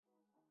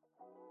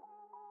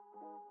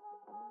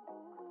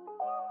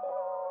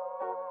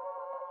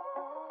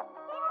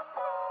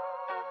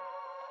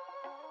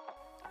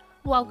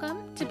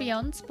Welcome to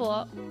Beyond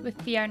Sport with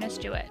Fiona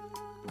Stewart.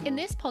 In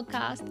this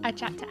podcast, I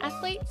chat to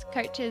athletes,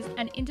 coaches,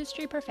 and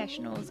industry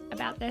professionals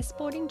about their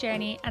sporting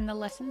journey and the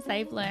lessons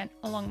they've learned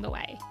along the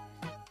way.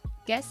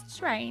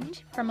 Guests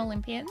range from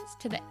Olympians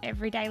to the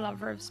everyday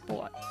lover of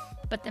sport,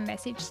 but the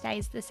message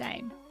stays the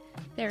same.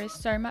 There is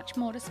so much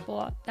more to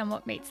sport than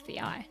what meets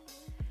the eye.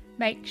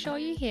 Make sure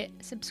you hit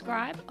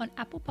subscribe on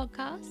Apple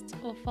Podcasts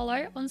or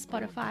follow on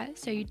Spotify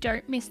so you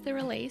don't miss the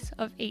release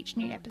of each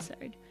new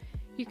episode.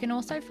 You can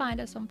also find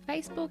us on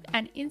Facebook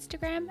and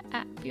Instagram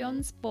at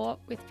Beyond Sport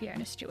with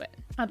Fiona Stewart.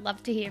 I'd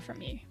love to hear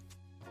from you.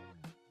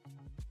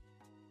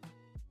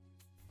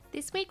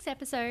 This week's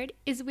episode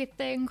is with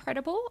the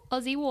incredible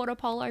Aussie water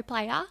polo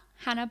player,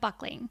 Hannah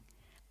Buckling.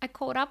 I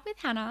caught up with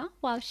Hannah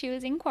while she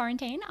was in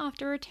quarantine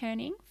after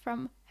returning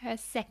from her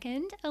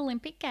second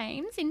Olympic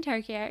Games in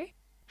Tokyo.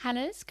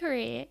 Hannah's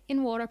career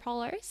in water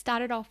polo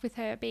started off with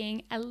her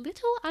being a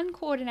little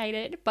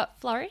uncoordinated but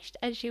flourished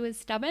as she was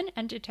stubborn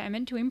and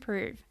determined to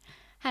improve.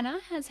 Hannah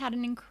has had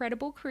an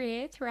incredible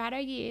career throughout her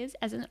years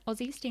as an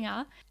Aussie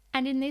stinger,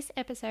 and in this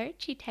episode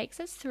she takes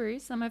us through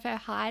some of her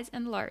highs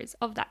and lows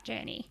of that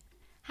journey.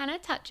 Hannah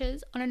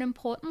touches on an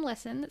important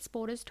lesson that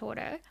sport has taught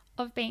her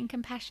of being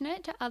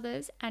compassionate to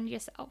others and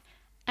yourself.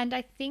 And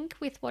I think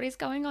with what is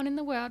going on in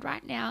the world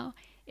right now,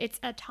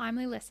 it's a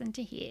timely lesson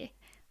to hear.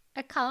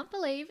 I can't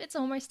believe it's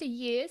almost a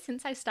year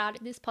since I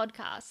started this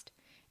podcast.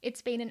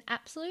 It's been an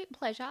absolute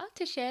pleasure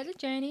to share the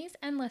journeys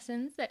and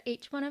lessons that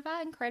each one of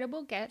our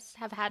incredible guests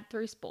have had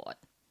through sport.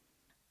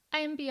 I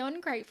am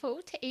beyond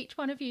grateful to each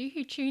one of you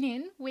who tune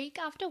in week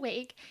after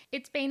week.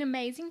 It's been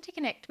amazing to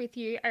connect with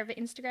you over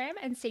Instagram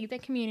and see the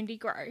community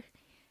grow.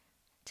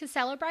 To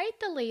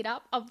celebrate the lead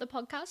up of the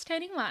podcast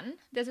turning 1,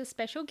 there's a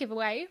special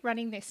giveaway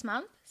running this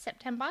month,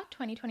 September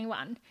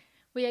 2021.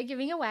 We are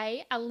giving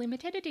away a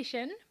limited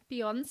edition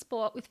Beyond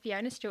Sport with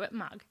Fiona Stewart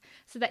mug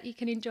so that you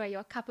can enjoy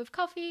your cup of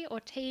coffee or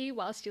tea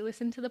whilst you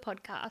listen to the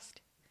podcast.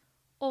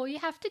 All you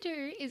have to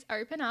do is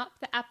open up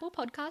the Apple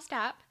Podcast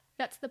app,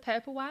 that's the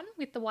purple one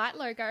with the white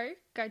logo,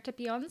 go to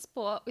Beyond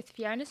Sport with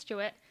Fiona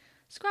Stewart,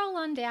 scroll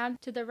on down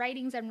to the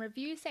ratings and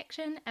review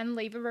section and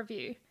leave a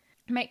review.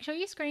 Make sure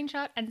you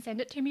screenshot and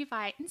send it to me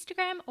via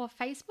Instagram or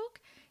Facebook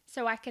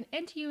so I can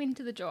enter you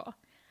into the draw.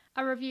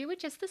 A review with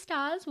just the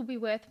stars will be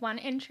worth 1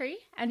 entry,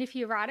 and if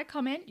you write a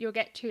comment, you'll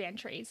get 2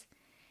 entries.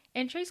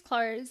 Entries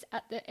close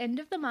at the end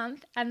of the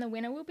month, and the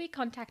winner will be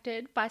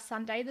contacted by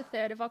Sunday the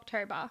 3rd of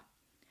October.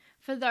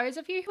 For those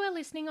of you who are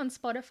listening on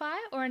Spotify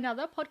or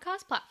another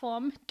podcast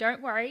platform,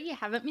 don't worry, you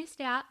haven't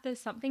missed out.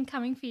 There's something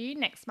coming for you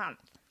next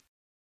month.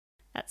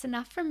 That's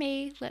enough from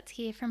me. Let's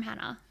hear from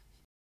Hannah.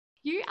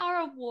 You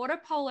are a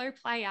water polo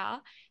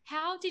player.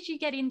 How did you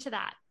get into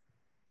that?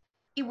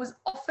 It was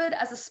offered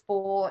as a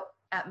sport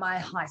at my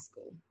high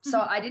school.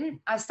 So I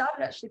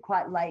started actually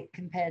quite late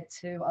compared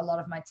to a lot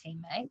of my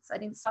teammates. I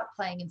didn't start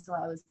playing until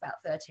I was about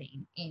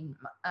 13 in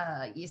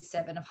year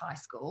 7 of high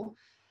school.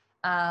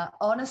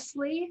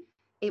 Honestly,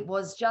 it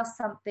was just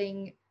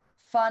something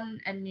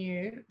fun and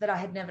new that I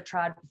had never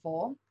tried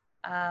before.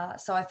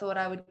 So I thought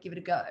I would give it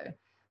a go.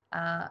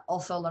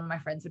 Also, a lot of my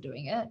friends were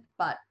doing it,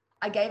 but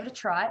I gave it a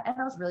try and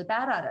I was really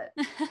bad at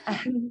it.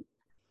 And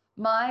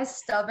my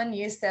stubborn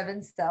year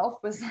 7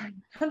 self was like,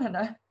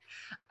 no,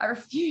 I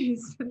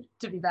refuse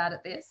to be bad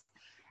at this.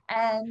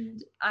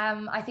 And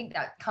I think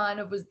that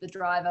kind of was the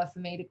driver for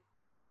me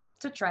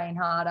to train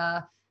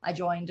harder. I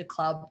joined a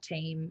club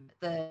team,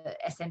 the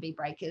SMB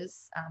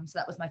Breakers. So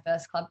that was my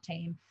first club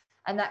team.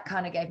 And that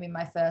kind of gave me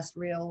my first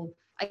real,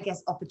 I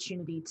guess,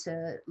 opportunity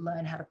to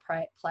learn how to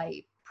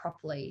play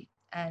properly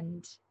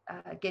and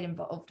get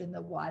involved in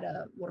the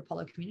wider water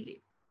polo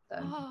community. So.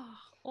 Oh,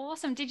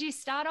 awesome. Did you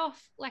start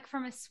off like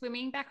from a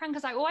swimming background?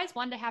 Because I always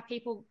wonder how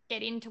people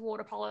get into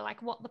water polo,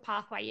 like what the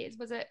pathway is.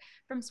 Was it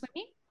from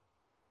swimming?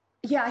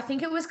 Yeah, I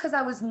think it was because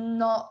I was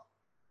a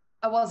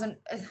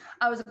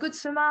good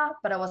swimmer,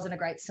 but I wasn't a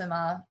great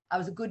swimmer. I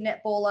was a good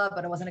netballer,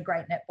 but I wasn't a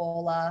great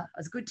netballer. I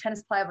was a good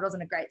tennis player, but I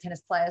wasn't a great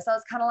tennis player. So I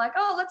was kind of like,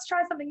 oh, let's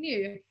try something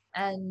new.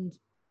 And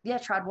yeah,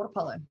 tried water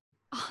polo.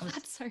 Oh,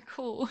 that's so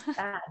cool.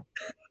 Bad.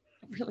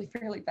 Really,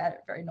 really bad.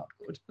 Very not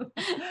good.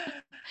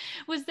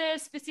 Was there a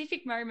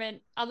specific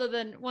moment other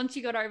than once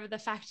you got over the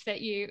fact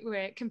that you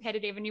were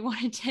competitive and you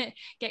wanted to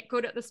get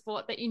good at the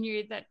sport that you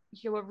knew that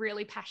you were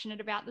really passionate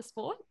about the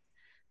sport?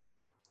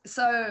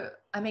 So,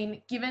 I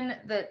mean, given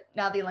that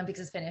now the Olympics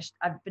is finished,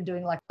 I've been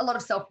doing like a lot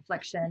of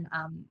self-reflection.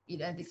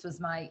 This was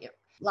my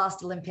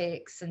last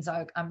Olympics, and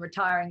so I'm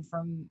retiring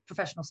from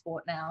professional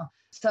sport now.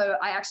 So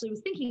I actually was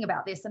thinking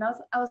about this, and I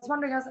was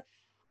wondering,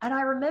 and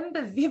I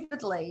remember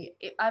vividly,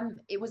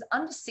 it was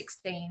under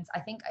 16s. I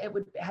think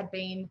had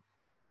been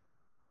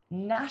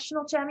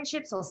national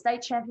championships or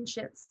state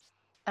championships.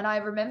 And I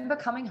remember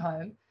coming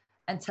home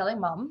and telling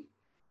Mum,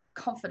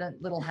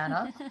 confident little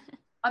Hannah,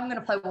 I'm going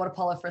to play water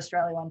polo for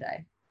Australia one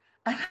day.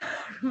 And I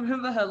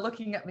remember her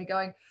looking at me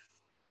going,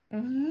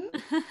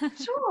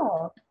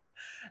 sure.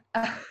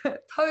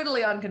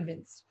 Totally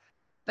unconvinced.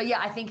 But yeah,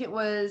 I think it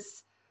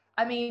was,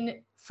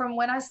 from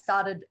when I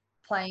started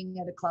playing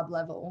at a club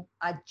level,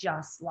 I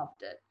just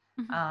loved it.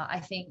 I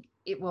think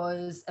it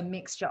was a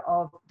mixture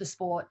of the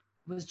sport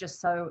was just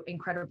so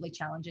incredibly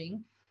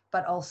challenging,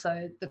 but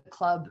also the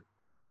club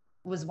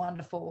was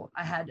wonderful.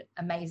 I had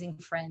amazing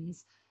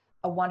friends,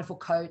 a wonderful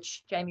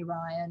coach, Jamie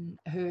Ryan,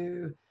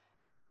 who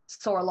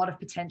saw a lot of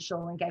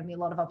potential and gave me a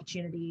lot of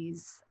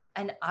opportunities.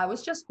 And I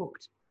was just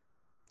hooked,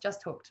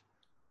 just hooked.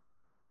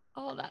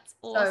 Oh, that's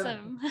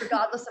awesome. So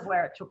regardless of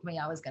where it took me,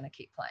 I was going to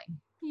keep playing.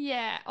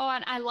 Yeah. Oh,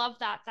 and I love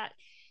that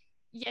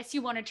yes,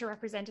 you wanted to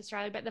represent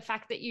Australia, but the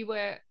fact that you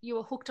were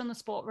hooked on the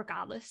sport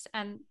regardless,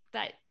 and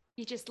that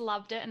you just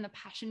loved it and the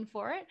passion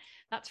for it,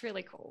 that's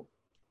really cool.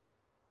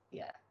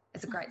 Yeah,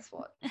 it's a great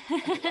sport.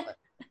 I love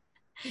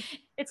it.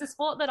 It's a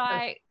sport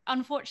that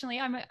unfortunately,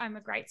 I'm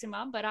a great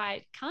swimmer, but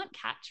I can't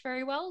catch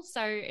very well.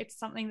 So it's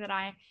something that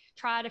I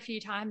tried a few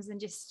times and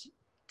just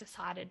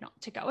decided not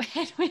to go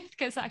ahead with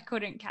because I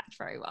couldn't catch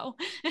very well.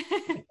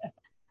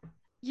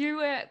 You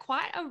were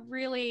quite a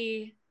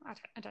really,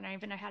 I don't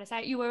even know how to say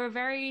it. You were a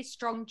very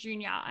strong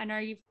junior. I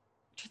know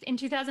in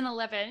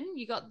 2011,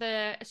 you got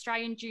the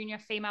Australian Junior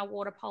Female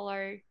Water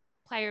Polo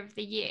Player of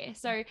the Year.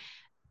 So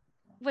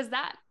was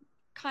that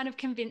kind of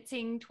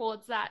convincing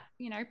towards that,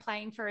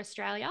 playing for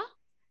Australia?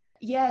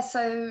 Yeah,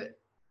 so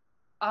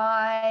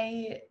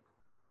I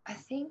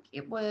think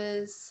it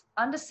was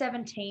under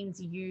 17's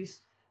youth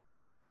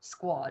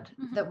squad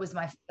that was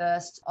my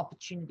first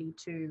opportunity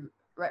to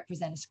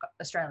represent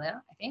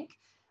Australia, I think.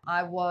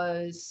 It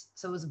was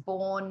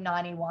born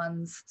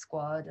 91's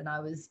squad and I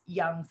was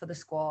young for the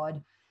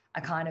squad.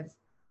 I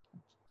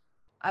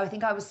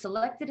think I was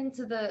selected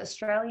into the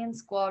Australian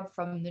squad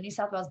from the New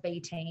South Wales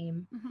B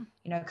team,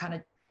 kind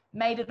of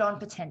made it on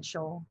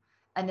potential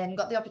and then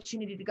got the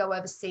opportunity to go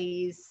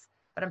overseas.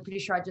 But I'm pretty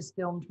sure I just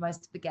filmed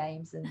most of the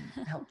games and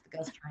helped the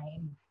girls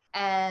train.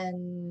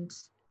 And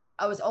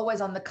I was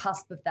always on the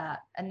cusp of that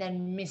and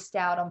then missed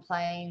out on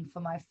playing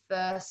for my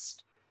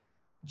first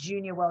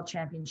Junior World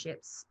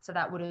Championships. So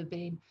that would have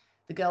been,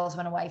 the girls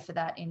went away for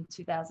that in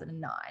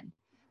 2009. And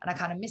I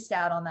kind of missed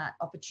out on that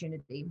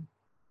opportunity.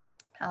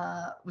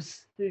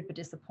 Was super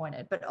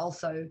disappointed, but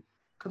also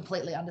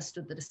completely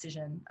understood the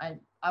decision.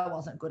 I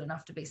wasn't good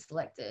enough to be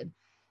selected.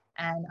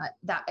 And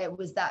that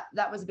was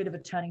a bit of a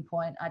turning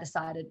point. I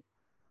decided,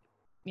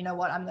 you know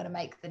what, I'm going to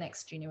make the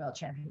next Junior World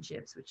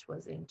Championships, which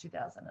was in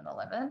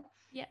 2011.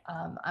 Yeah.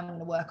 I'm going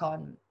to work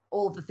on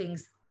all of the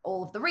things,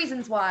 all of the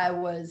reasons why I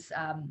was,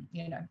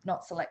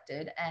 not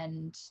selected.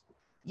 And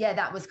yeah,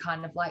 that was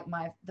kind of like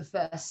the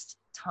first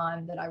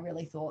time that I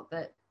really thought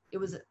that it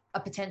was a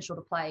potential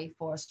to play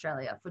for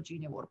Australia for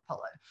junior water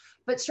polo.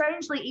 But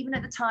strangely, even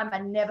at the time, I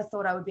never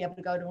thought I would be able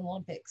to go to an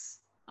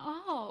Olympics.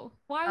 Oh,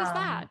 why was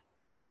that?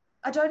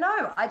 I don't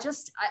know.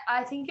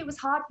 I think it was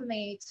hard for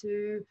me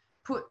to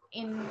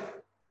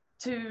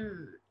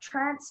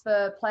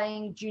transfer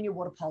playing junior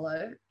water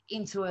polo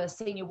into a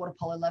senior water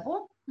polo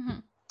level. Mm-hmm.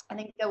 I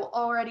think there were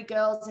already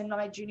girls in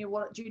my junior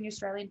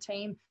Australian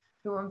team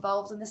who were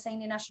involved in the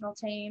senior national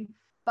team.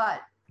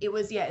 But it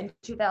was, in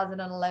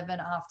 2011,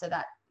 after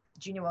that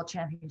Junior World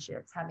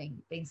Championships,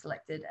 having been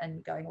selected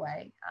and going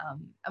away.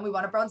 And we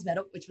won a bronze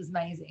medal, which was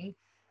amazing,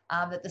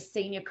 that the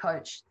senior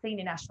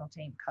national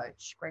team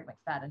coach, Greg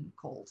McFadden,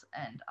 called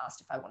and asked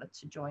if I wanted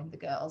to join the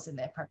girls in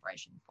their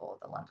preparation for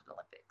the London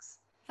Olympics.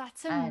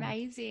 That's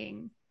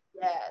amazing.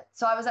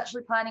 So I was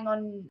actually planning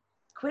on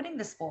quitting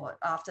the sport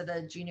after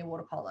the junior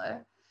water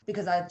polo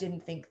because I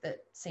didn't think that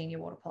senior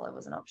water polo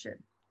was an option.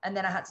 And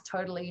then I had to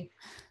totally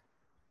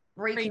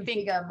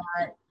reconfigure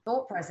my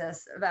thought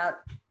process about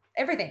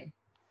everything,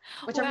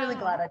 which I'm really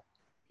glad I did.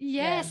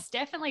 Yes,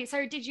 definitely.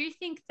 So did you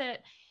think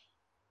that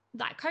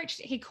coach,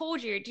 he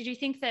called you, did you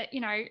think that,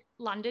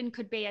 London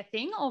could be a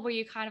thing, or were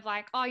you kind of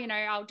like, oh,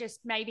 I'll just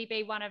maybe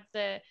be one of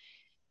the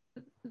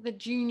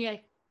junior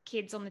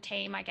kids on the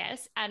team, I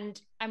guess, and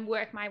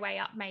work my way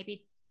up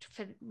maybe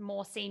for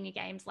more senior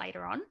games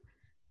later on?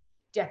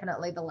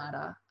 Definitely the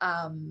latter.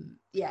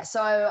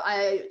 So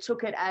I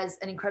took it as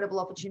an incredible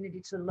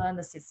opportunity to learn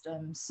the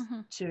systems,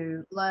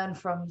 to learn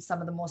from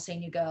some of the more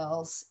senior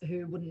girls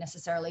who wouldn't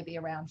necessarily be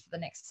around for the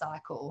next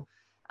cycle,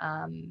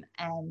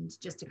 and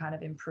just to kind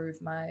of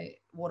improve my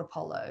water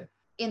polo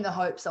in the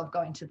hopes of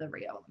going to the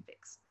Rio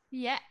Olympics.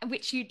 Yeah,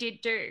 which you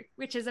did do,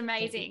 which is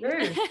amazing.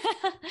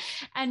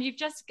 And you've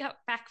just got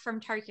back from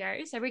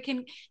Tokyo, so we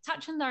can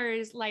touch on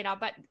those later.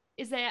 But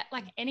is there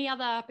any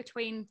other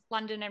between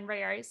London and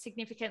Rio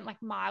significant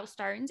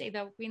milestones,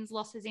 either wins,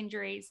 losses,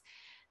 injuries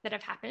that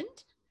have happened?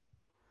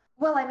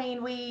 Well, I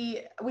mean,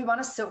 we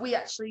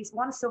actually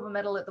won a silver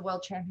medal at the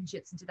World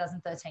Championships in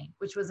 2013,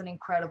 which was an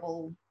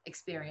incredible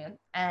experience,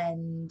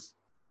 and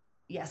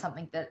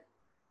something that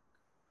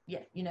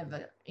you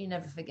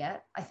never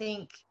forget. I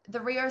think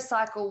the Rio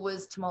cycle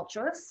was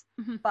tumultuous,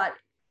 but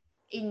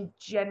in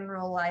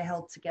general, I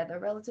held together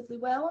relatively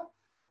well.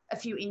 A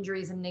few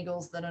injuries and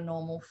niggles that are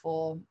normal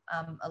for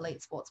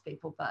elite sports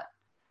people, but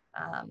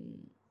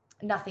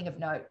nothing of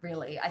note,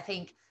 really. I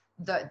think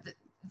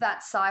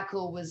that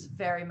cycle was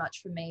very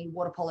much, for me,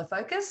 water polo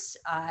focused.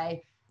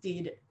 I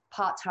did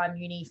part-time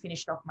uni,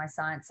 finished off my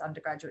science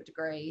undergraduate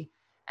degree.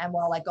 And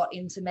while I got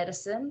into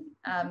medicine,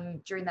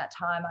 during that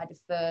time, I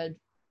deferred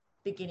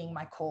beginning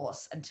my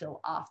course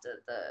until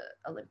after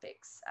the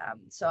Olympics.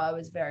 So I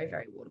was very,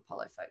 very water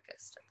polo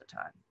focused at the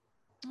time.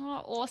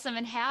 Oh, awesome.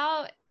 And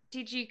how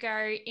did you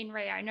go in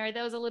Rio? I know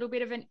there was a little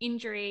bit of an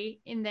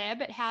injury in there,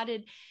 but how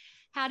did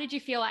you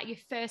feel at your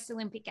first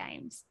Olympic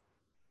Games?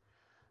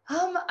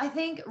 I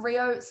think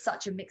Rio is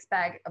such a mixed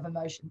bag of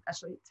emotions.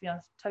 Actually, to be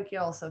honest,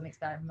 Tokyo also a mixed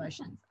bag of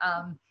emotions.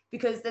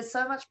 Because there's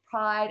so much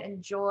pride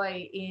and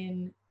joy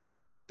in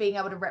being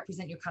able to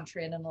represent your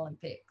country in an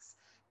Olympics.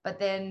 But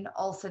then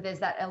also there's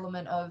that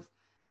element of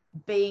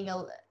being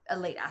an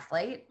elite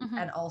athlete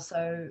and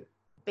also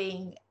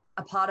being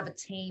a part of a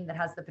team that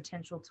has the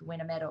potential to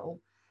win a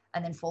medal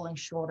and then falling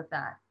short of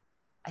that.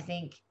 I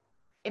think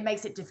it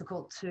makes it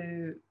difficult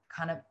to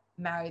kind of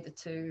marry the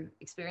two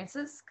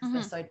experiences because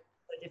they're so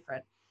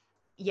different.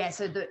 Yeah,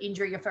 so the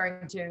injury you're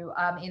referring to,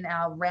 in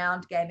our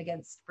round game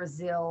against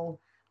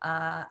Brazil,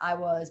 I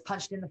was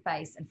punched in the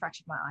face and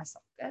fractured my eye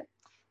socket.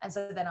 And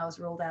so then I was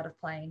ruled out of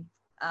playing.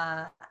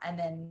 And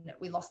then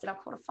we lost in our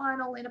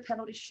quarterfinal in a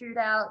penalty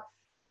shootout.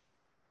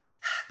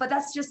 But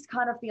that's just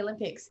kind of the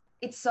Olympics.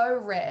 It's so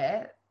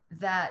rare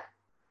that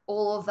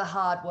all of the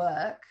hard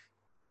work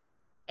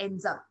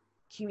ends up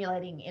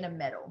accumulating in a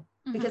medal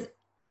because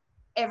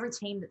every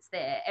team that's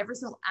there, every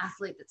single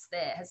athlete that's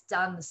there has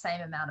done the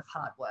same amount of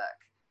hard work.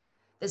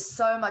 There's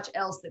so much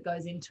else that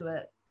goes into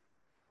it,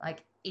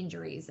 like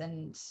injuries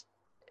and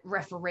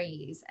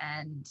referees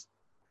and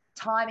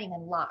timing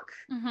and luck.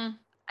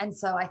 And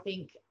so I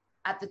think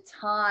at the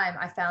time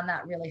I found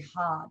that really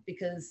hard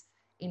because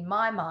in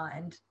my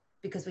mind,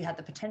 because we had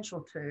the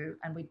potential to,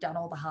 and we'd done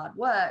all the hard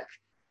work,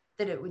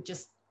 that it would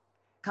just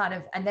kind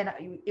of, and then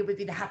it would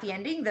be the happy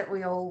ending that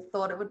we all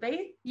thought it would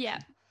be. Yeah.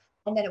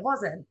 And then it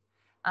wasn't.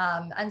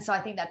 And so I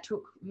think that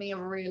took me a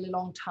really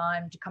long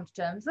time to come to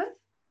terms with.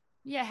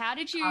 Yeah. How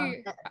did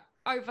you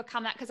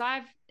overcome that? Because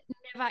I've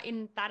never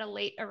in that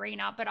elite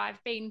arena, but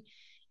I've been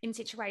in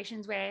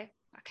situations where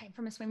I came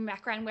from a swimming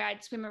background where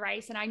I'd swim a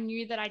race and I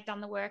knew that I'd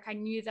done the work. I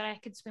knew that I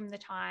could swim the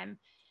time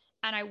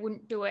and I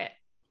wouldn't do it.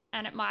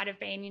 And it might have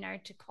been,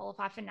 to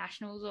qualify for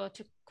nationals or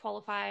to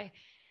qualify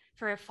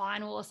for a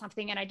final or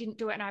something. And I didn't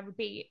do it and I would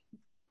be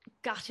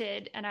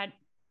gutted and I'd,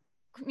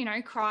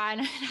 cry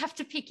and I'd have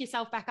to pick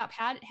yourself back up.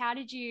 How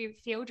did you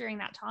feel during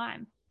that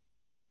time?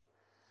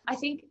 I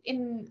think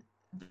in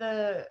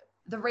the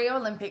Rio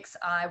Olympics,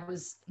 I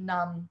was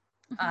numb.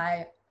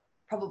 I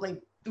probably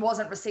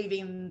wasn't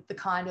receiving the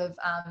kind of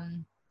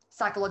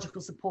psychological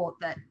support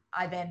that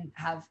I then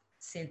have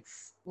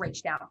since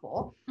reached out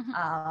for.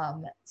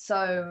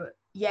 So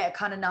yeah,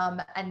 kind of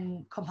numb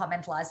and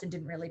compartmentalized and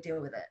didn't really deal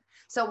with it.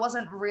 So it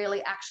wasn't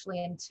really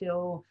actually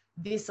until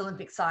this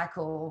Olympic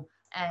cycle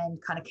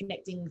and kind of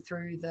connecting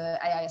through the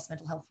AIS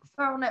Mental Health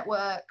Referral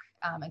Network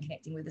and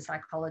connecting with the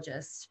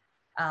psychologist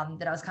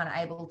that I was kind of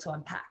able to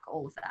unpack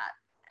all of that,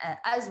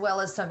 as well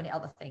as so many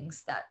other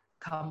things that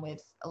come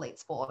with elite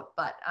sport.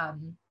 But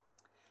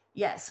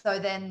yeah, so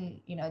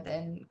then,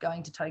 then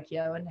going to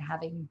Tokyo and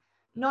having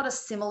not a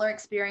similar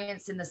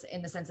experience in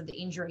the sense of the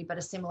injury, but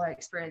a similar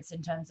experience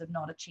in terms of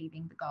not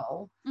achieving the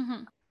goal.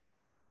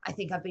 I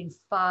think I've been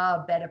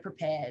far better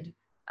prepared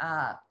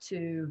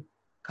to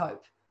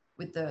cope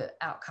with the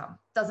outcome.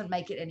 Doesn't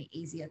make it any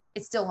easier.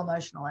 It's still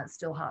emotional and it's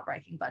still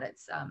heartbreaking, but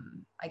it's,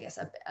 I guess,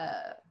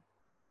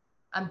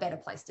 I'm better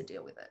placed to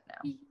deal with it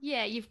now.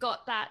 Yeah, you've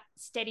got that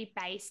steady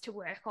base to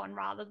work on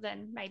rather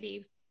than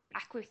maybe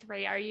back with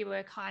Rio, you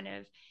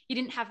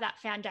didn't have that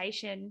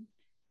foundation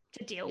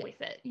to deal with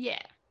it.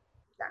 Yeah.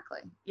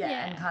 Exactly.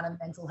 Yeah. And kind of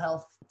mental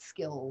health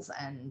skills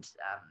and,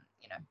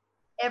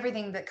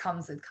 everything that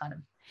comes with kind of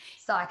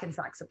psych and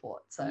psych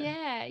support. So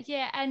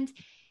yeah. And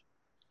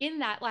in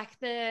that, like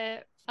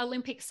the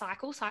Olympic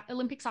cycles are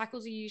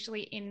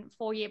usually in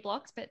 4-year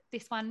blocks, but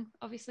this one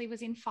obviously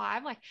was in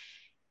 5. Like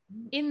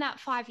in that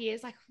 5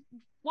 years, like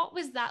what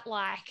was that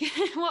like?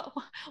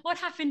 what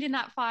happened in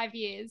that 5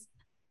 years?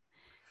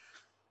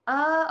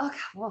 Okay.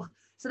 Well,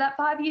 so that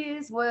 5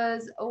 years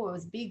was, it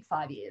was a big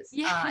 5 years.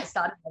 Yeah. I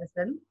started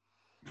medicine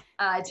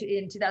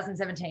in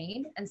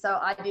 2017. And so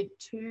I did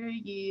 2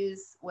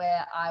 years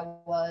where I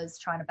was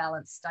trying to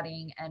balance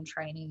studying and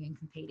training and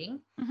competing.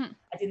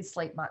 I didn't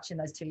sleep much in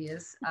those 2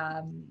 years.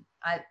 I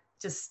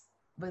just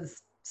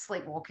was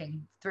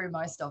sleepwalking through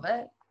most of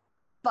it.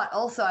 But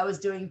also I was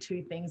doing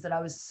 2 things that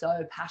I was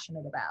so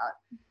passionate about.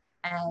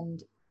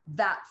 And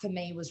that for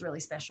me was really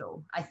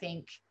special. I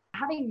think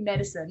having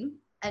medicine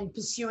and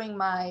pursuing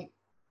my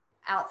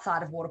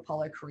outside of water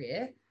polo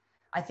career,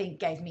 I think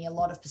gave me a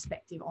lot of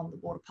perspective on the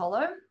water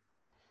polo.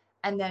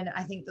 And then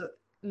I think that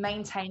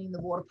maintaining the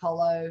water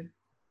polo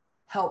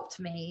helped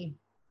me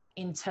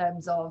in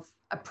terms of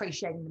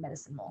appreciating the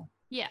medicine more.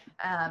 Yeah.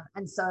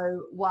 And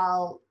so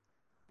while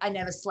I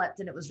never slept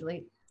and it was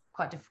really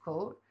quite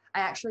difficult, I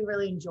actually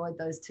really enjoyed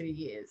those 2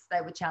 years.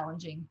 They were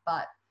challenging,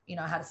 but,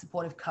 I had a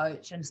supportive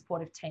coach and a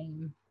supportive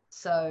team.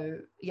 So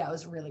yeah, I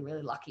was really,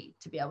 really lucky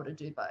to be able to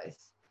do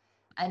both.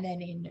 And then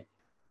in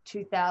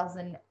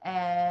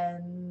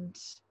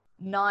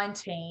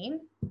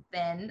 2019,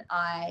 then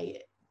I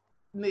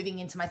moving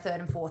into my third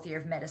and fourth year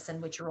of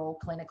medicine, which are all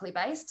clinically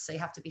based. So you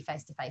have to be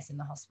face-to-face in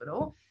the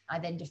hospital. I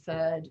then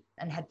deferred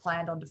and had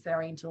planned on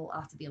deferring until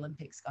after the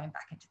Olympics, going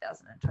back in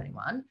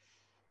 2021.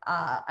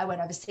 I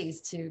went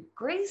overseas to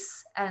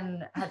Greece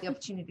and had the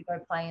opportunity to go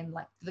play in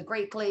like the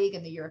Greek League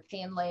and the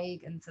European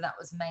League. And so that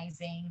was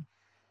amazing.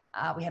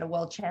 We had a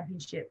world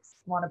championships,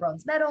 won a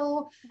bronze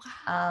medal.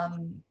 Wow.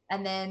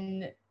 And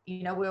then,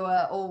 we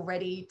were all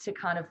ready to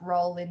kind of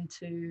roll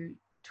into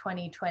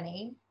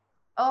 2020.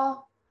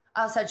 Oh,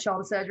 I also had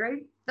shoulder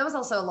surgery. There was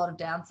also a lot of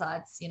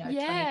downsides,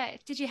 Yeah.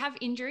 Did you have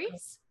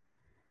injuries?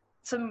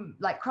 Some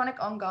like chronic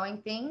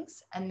ongoing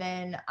things. And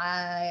then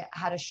I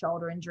had a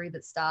shoulder injury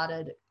that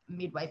started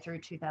midway through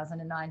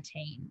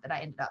 2019 that I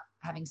ended up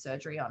having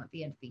surgery on at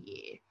the end of the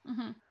year.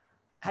 Mm-hmm.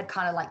 Had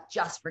kind of like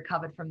just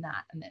recovered from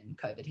that, and then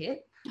COVID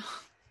hit.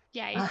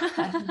 Yay.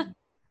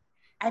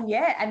 And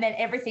then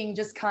everything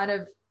just kind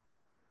of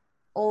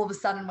all of a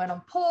sudden went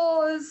on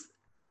pause.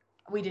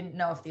 We didn't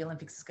know if the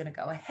Olympics was going to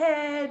go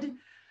ahead.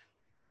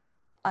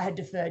 I had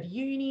deferred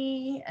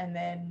uni, and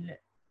then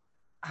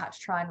I had to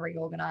try and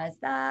reorganize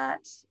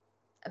that.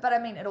 But I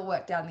mean, it all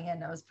worked out in the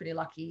end. I was pretty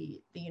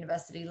lucky. The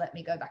university let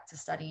me go back to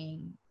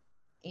studying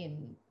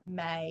in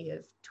May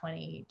of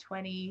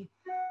 2020.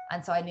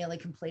 And so I nearly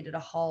completed a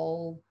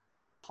whole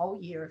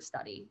year of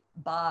study,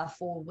 bar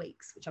 4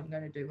 weeks, which I'm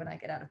going to do when I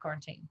get out of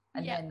quarantine.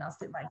 And then I'll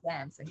sit my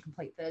exams and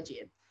complete third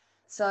year.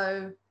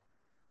 So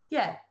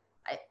yeah,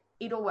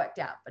 it all worked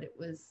out, but it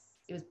was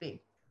big.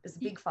 It was a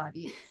big 5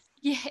 years.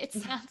 Yeah, it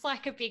sounds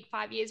like a big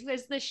 5 years.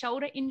 Was the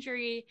shoulder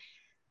injury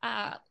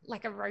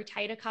like a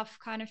rotator cuff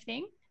kind of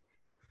thing?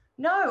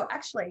 No,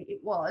 actually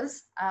it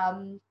was.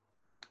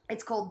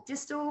 It's called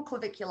distal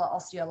clavicular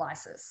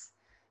osteolysis.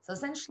 So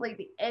essentially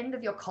the end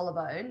of your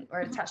collarbone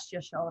where it's attached to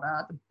your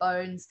shoulder, the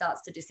bone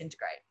starts to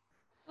disintegrate.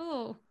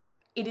 Oh.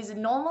 It is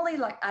normally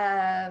like,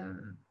 I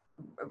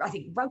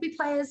think rugby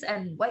players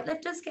and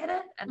weightlifters get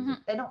it, and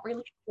they're not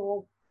really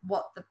sure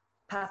what the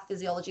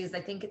pathophysiology is.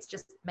 They think it's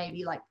just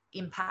maybe like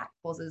impact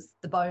causes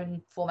the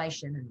bone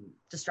formation and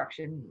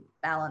destruction,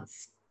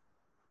 balance,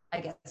 I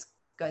guess,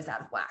 goes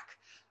out of whack.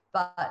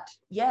 But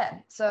yeah,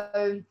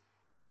 so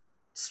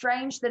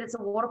strange that it's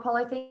a water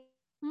polo thing.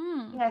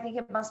 I think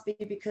it must be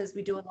because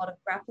we do a lot of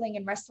grappling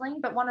and wrestling,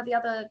 but one of the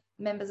other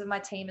members of my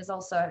team has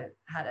also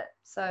had it.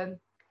 So,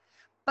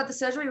 but the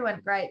surgery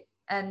went great.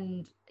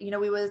 And,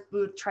 we were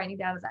training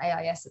down as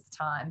AIS at the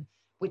time,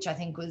 which I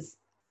think was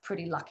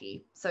pretty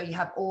lucky. So you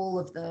have all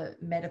of the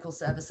medical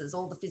services,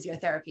 all the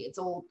physiotherapy, it's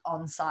all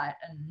on site.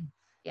 And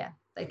yeah,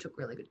 they took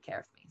really good care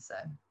of me. So.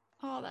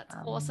 Oh, that's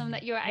awesome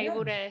that you were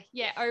able to,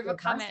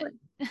 overcome it.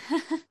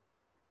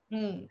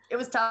 It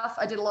was tough.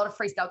 I did a lot of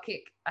freestyle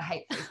kick. I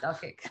hate freestyle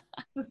kick.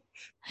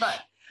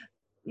 But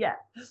yeah.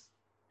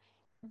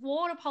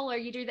 Water polo,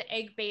 you do the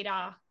egg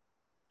beater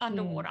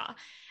underwater.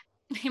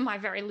 In my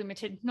very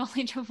limited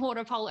knowledge of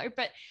water polo,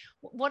 but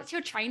what's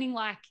your training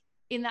like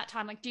in that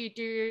time? Like, do you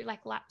do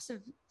like laps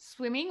of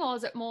swimming, or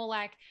is it more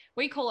like,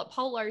 we call it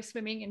polo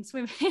swimming and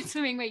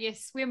swimming where you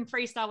swim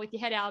freestyle with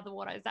your head out of the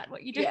water? Is that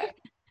what you do? Yeah,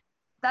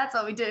 that's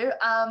what we do.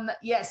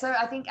 So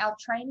I think our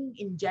training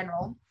in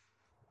general,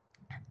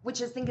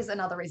 which I think is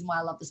another reason why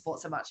I love the sport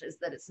so much, is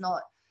that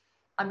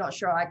I'm not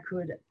sure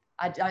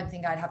I don't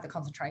think I'd have the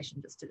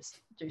concentration just to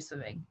do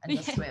swimming and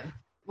just swim.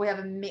 We have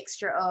a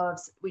mixture of,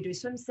 we do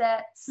swim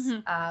sets,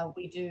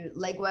 we do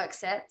leg work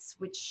sets,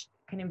 which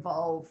can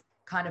involve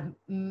kind of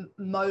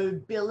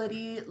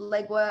mobility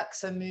leg work,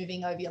 so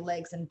moving over your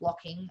legs and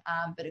blocking,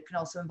 but it can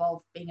also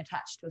involve being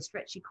attached to a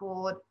stretchy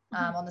cord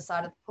on the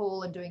side of the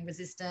pool and doing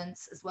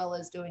resistance, as well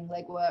as doing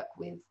leg work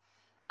with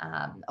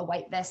a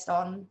weight vest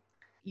on.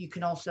 We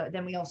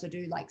also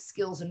do like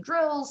skills and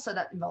drills, so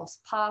that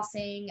involves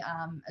passing,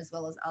 as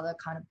well as other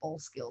kind of ball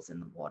skills in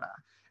the water.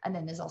 And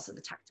then there's also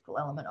the tactical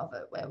element of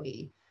it, where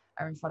we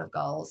are in front of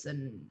goals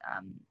and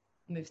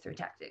move through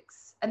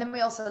tactics. And then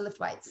we also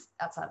lift weights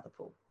outside of the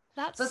pool.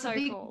 That's so it's a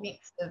big cool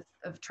mix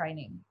of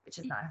training, which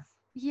is nice.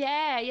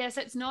 Yeah. So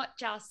it's not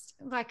just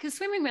like, because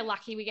swimming, we're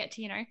lucky we get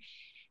to,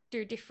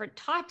 do different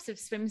types of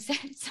swim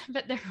sets,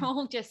 but they're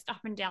all just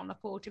up and down the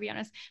pool, to be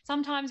honest.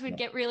 Sometimes we'd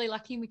get really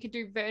lucky and we could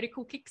do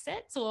vertical kick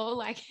sets or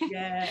like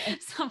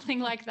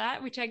something like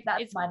that, which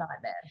that's my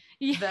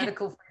nightmare.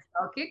 Vertical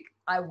freestyle kick,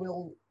 I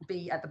will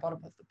be at the bottom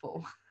of the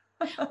pool.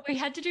 We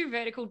had to do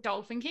vertical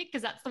dolphin kick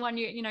because that's the one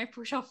you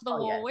push off the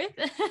wall with.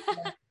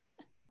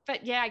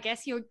 But yeah, I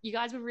guess you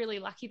guys were really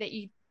lucky that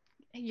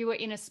you were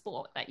in a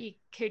sport that you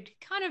could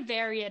kind of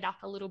vary it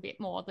up a little bit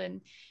more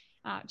than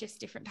just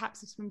different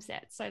types of swim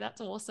sets. So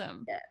that's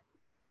awesome.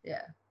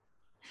 Yeah,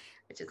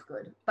 which is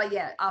good. But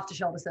yeah, after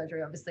shoulder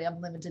surgery, obviously I'm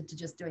limited to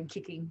just doing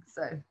kicking.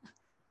 So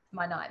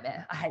my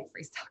nightmare. I hate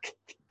freestyle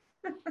kick.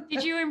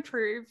 Did you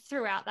improve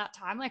throughout that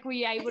time? Like, were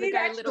you able to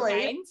go little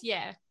gains?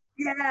 Yeah,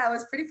 I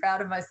was pretty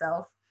proud of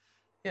myself.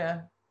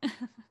 Yeah. I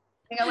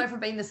think I went from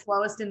being the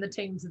slowest in the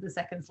team to the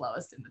second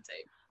slowest in the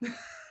team.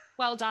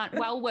 Well done.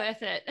 Well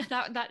worth it.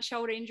 That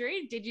shoulder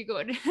injury did you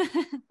good.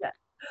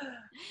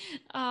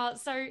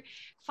 So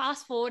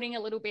fast forwarding a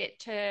little bit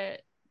to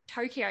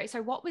Tokyo.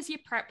 So what was your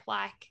prep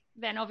like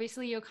then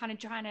obviously you're kind of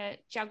trying to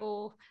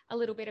juggle a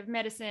little bit of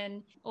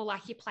medicine or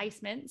like your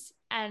placements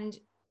and,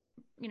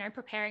 you know,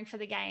 preparing for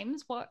the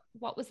games. What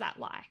was that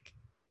like?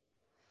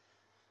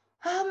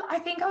 I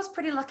think I was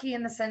pretty lucky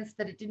in the sense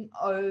that it didn't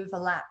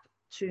overlap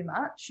too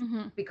much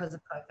because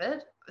of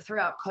COVID.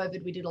 Throughout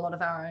COVID, we did a lot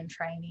of our own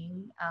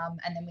training,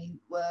 and then we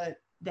were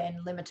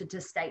then limited to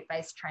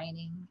state-based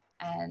training,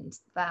 and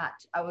that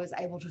I was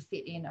able to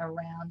fit in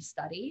around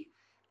study.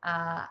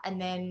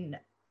 And then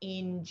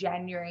in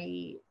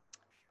January,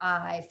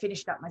 I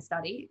finished up my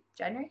study.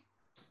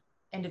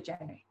 End of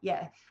January,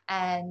 yeah.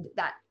 And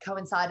that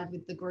coincided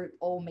with the group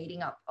all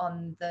meeting up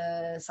on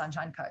the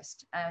Sunshine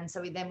Coast. And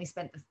so we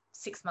spent the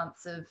 6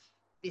 months of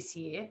this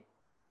year,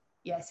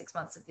 6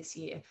 months of this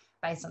year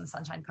based on the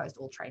Sunshine Coast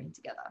all training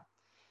together,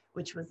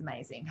 which was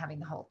amazing, having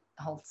the whole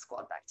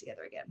squad back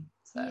together again.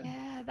 So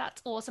yeah,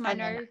 that's awesome. I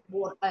know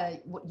what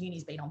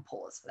uni's been on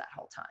pause for that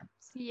whole time.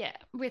 So. Yeah,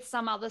 with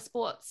some other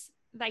sports,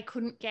 they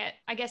couldn't get,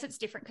 I guess it's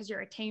different because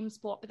you're a team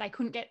sport, but they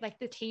couldn't get like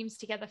the teams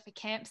together for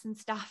camps and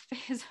stuff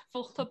because of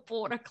all the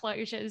border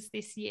closures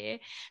this year.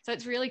 So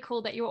it's really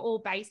cool that you were all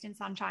based in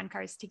Sunshine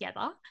Coast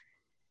together.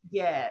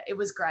 Yeah, it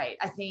was great.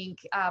 I think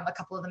a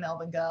couple of the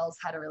Melbourne girls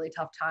had a really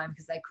tough time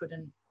because they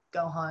couldn't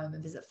go home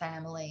and visit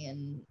family.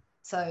 And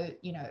so,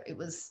 you know, it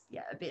was,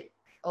 a bit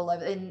all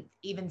over. And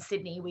even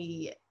Sydney,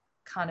 we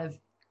kind of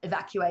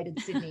evacuated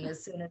Sydney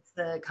as soon as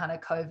the kind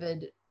of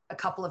COVID, a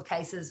couple of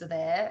cases were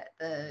there.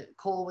 The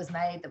call was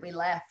made that we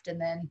left.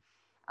 And then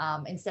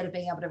instead of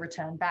being able to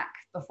return back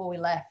before we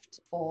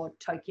left for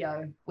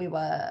Tokyo, we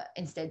were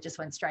instead just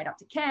went straight up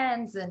to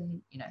Cairns.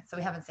 And, you know, so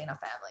we haven't seen our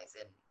families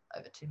in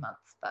over 2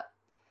 months, but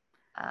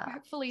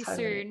hopefully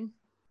soon.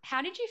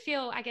 How did you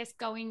feel, I guess,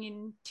 going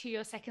into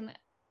your second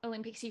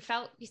Olympics? You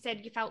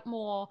said you felt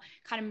more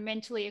kind of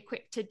mentally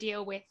equipped to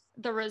deal with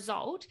the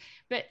result,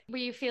 but were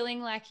you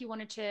feeling like you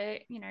wanted to,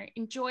 you know,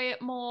 enjoy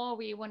it more?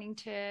 Were you wanting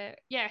to,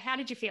 how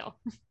did you feel?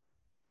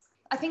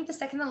 I think the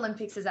second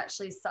Olympics is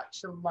actually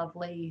such a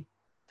lovely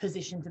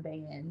position to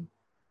be in.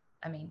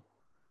 I mean,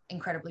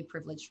 incredibly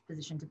privileged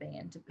position to be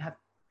in, to have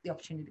the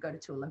opportunity to go to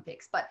 2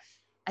 Olympics. But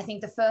I think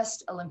the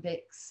first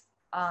Olympics,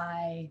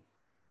 I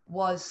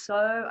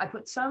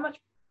put so much,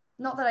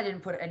 not that I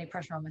didn't put any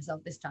pressure on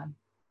myself this time.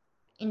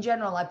 In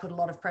general, I put a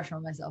lot of pressure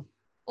on myself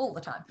all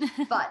the time.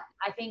 But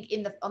I think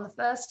on the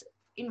first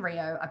in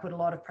Rio, I put a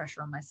lot of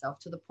pressure on myself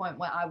to the point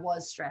where I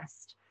was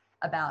stressed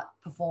about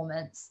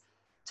performance,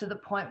 to the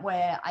point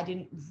where I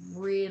didn't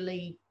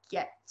really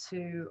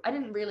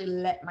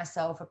let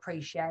myself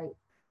appreciate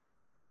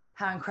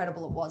how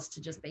incredible it was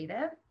to just be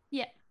there.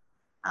 Yeah.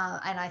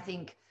 And I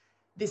think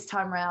this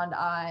time around,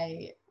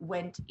 I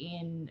went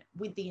in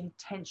with the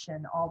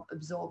intention of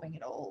absorbing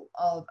it all,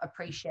 of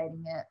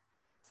appreciating it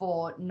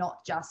for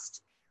not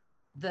just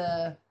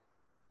the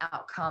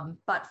outcome,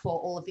 but for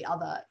all of the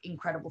other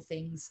incredible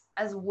things,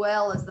 as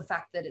well as the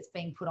fact that it's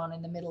being put on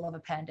in the middle of a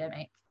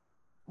pandemic,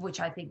 which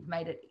I think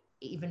made it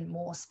even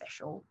more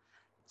special.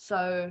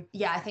 So,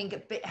 I think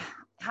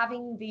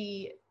having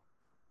the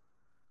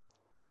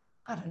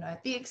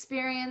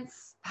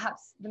experience,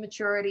 perhaps the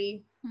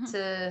maturity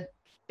to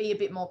be a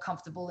bit more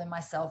comfortable in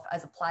myself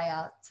as a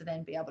player, to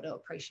then be able to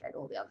appreciate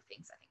all the other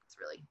things, I think it's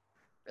really,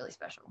 really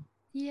special.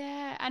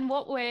 Yeah. And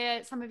what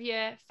were some of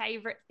your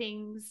favorite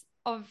things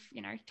of,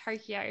 you know,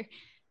 Tokyo?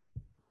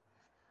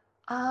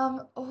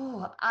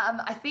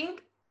 I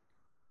think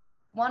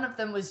one of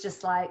them was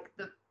just like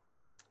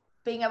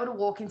being able to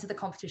walk into the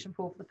competition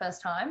pool for the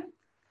first time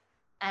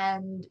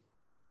and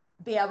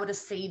be able to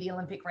see the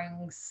Olympic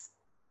rings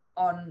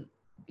on,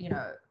 you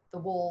know, the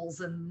walls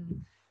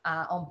and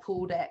on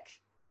pool deck,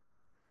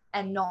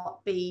 and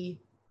not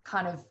be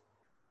kind of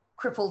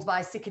crippled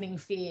by sickening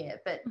fear,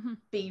 but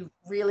be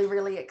really,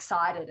 really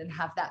excited and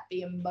have that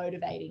be a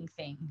motivating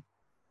thing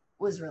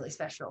was really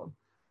special.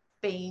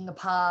 Being a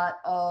part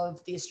of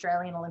the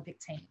Australian Olympic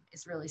team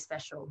is really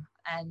special,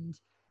 and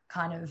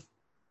kind of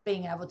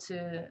being able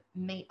to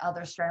meet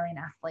other Australian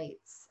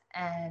athletes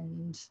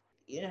and,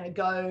 you know,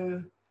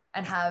 go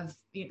and have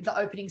the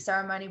opening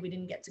ceremony. We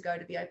didn't get to go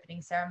to the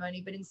opening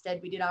ceremony, but instead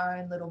we did our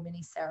own little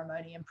mini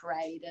ceremony and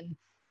parade, and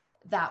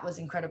that was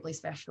incredibly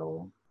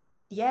special.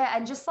 Yeah,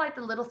 and just like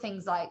the little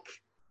things like,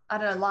 I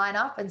don't know, line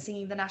up and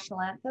singing the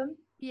national anthem.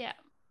 Yeah.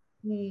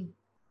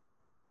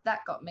 That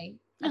got me.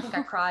 I think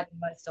I cried in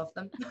most of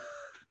them.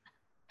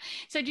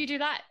 So do you do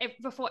that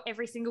before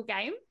every single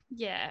game?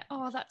 Yeah.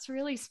 Oh, that's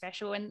really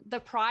special. And the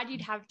pride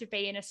you'd have to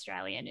be an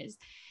Australian is,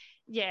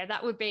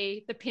 that would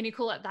be the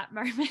pinnacle at that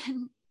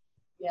moment.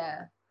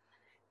 Yeah.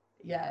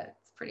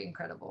 It's pretty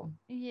incredible.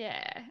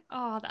 Yeah.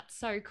 Oh, that's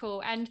so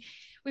cool. And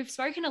we've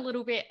spoken a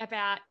little bit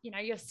about, you know,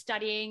 your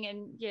studying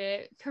and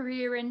your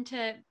career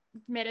into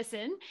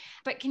medicine,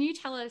 but can you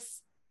tell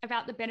us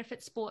about the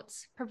benefit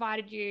sports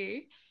provided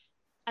you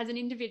as an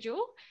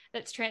individual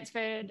that's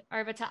transferred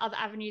over to other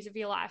avenues of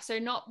your life? So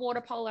not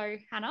water polo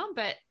Hannah,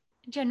 but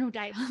general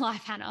daily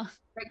life Hannah.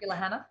 Regular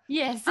Hannah.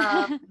 Yes.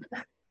 I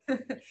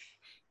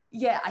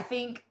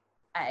think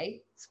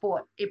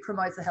sport, it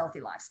promotes a healthy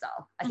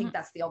lifestyle. I think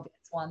that's the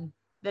obvious one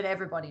that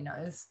everybody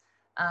knows.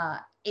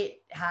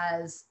 It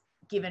has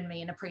given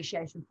me an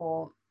appreciation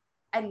for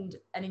and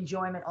an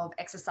enjoyment of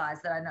exercise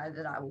that I know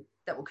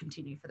that will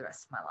continue for the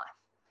rest of my life,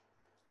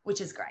 which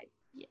is great.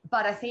 Yeah.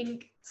 But I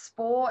think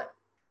sport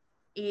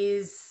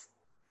is,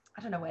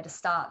 I don't know where to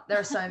start. There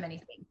are so many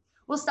things.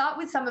 We'll start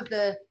with some of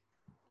the,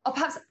 or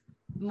perhaps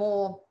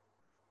more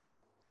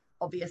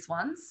obvious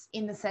ones,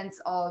 in the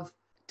sense of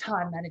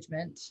time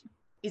management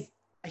is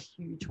a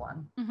huge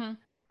one. Mm-hmm.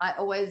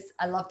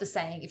 I love the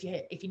saying, if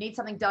you need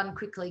something done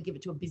quickly, give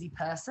it to a busy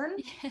person.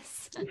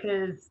 Yes.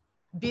 Because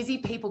busy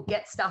people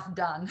get stuff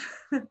done.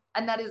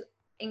 And that is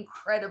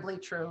incredibly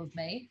true of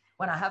me.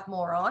 When I have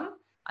more on,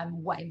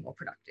 I'm way more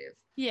productive.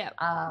 Yeah.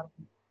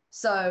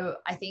 So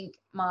I think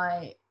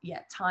my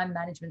time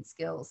management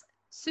skills,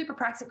 super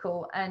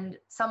practical and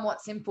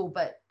somewhat simple,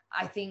 but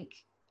I think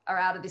are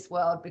out of this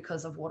world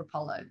because of water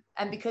polo.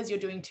 And because you're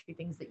doing two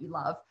things that you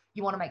love,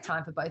 you want to make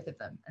time for both of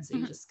them. And so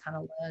you just kind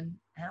of learn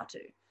how to.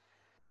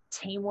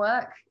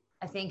 Teamwork,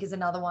 I think, is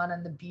another one.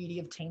 And the beauty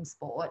of team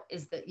sport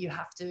is that you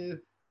have to,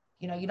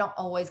 you're not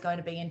always going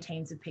to be in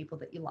teams of people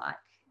that you like.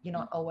 You're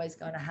not always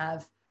going to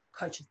have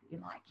coaches that you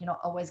like. You're not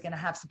always going to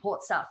have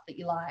support staff that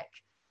you like,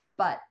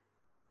 but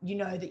you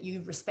know that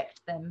you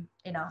respect them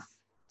enough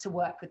to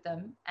work with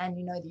them, and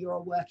you know that you're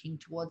all working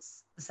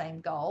towards the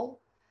same goal.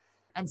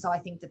 And so I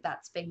think that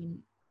that's been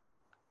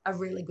a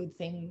really good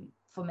thing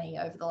for me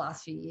over the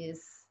last few years,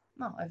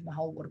 over my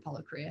whole water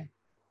polo career,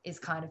 is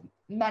kind of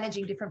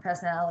managing different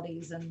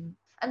personalities and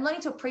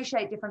learning to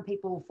appreciate different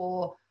people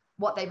for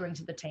what they bring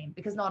to the team,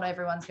 because not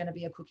everyone's going to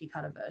be a cookie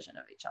cutter version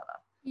of each other.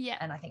 Yeah.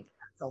 And I think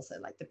that's also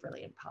like the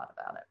brilliant part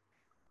about it.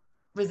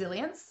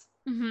 Resilience.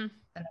 Mm-hmm.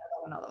 And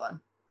another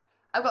one.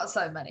 I've got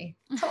so many.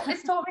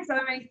 It's taught me so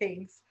many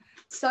things,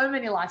 so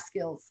many life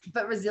skills,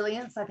 but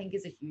resilience, I think,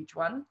 is a huge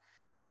one.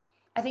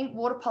 I think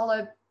water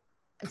polo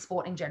and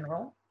sport in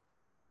general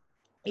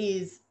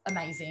is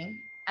amazing,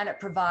 and it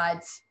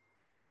provides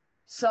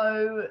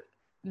so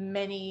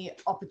many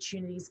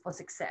opportunities for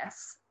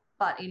success,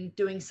 but in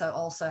doing so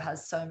also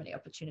has so many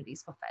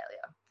opportunities for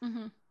failure.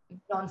 Mm-hmm.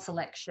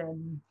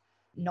 Non-selection,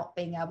 not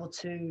being able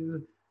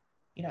to,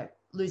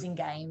 losing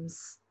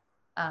games,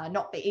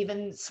 not be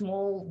even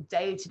small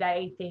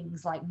day-to-day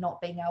things like not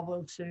being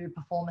able to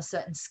perform a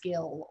certain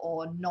skill,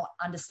 or not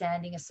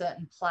understanding a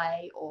certain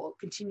play, or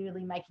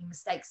continually making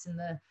mistakes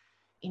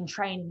in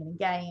training and in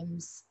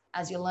games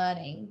as you're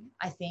learning.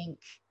 I think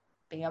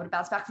being able to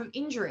bounce back from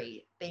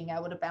injury, being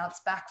able to bounce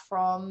back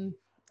from,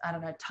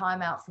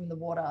 time out from the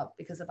water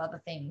because of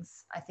other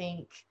things. I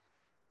think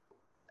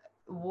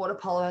water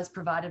polo has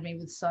provided me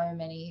with so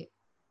many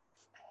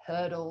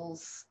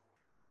hurdles,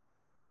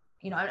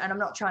 and I'm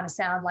not trying to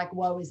sound like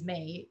woe is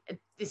me.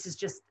 This is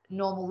just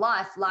normal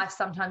life. Life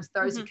sometimes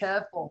throws you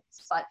curveballs,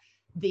 but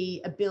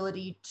the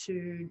ability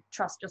to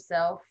trust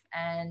yourself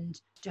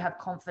and to have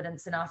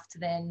confidence enough to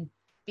then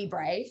be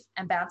brave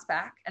and bounce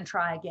back and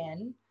try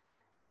again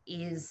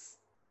is,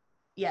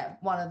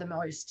 one of the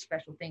most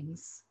special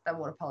things that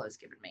water polo has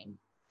given me.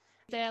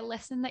 The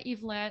lesson that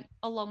you've learned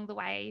along the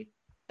way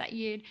that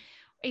you'd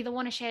either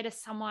want to share to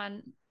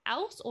someone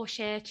else or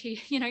share to,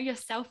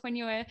 yourself when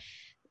you were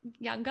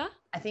younger?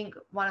 I think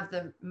one of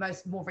the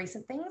more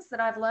recent things that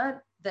I've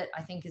learned that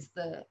I think is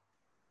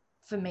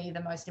for me,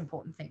 the most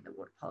important thing that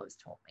water polo has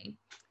taught me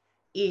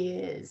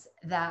is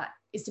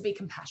to be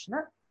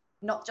compassionate,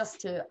 not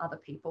just to other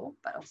people,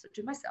 but also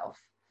to myself.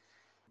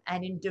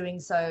 And in doing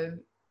so,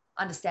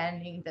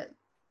 understanding that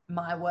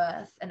my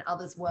worth and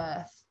others'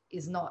 worth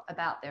is not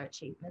about their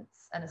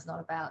achievements, and it's not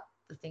about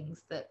the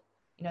things that,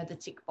 the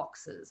tick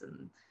boxes,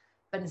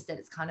 but instead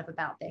it's kind of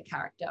about their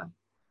character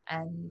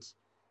and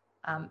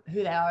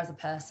who they are as a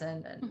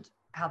person and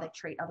how they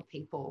treat other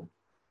people.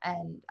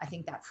 And I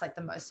think that's like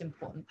the most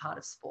important part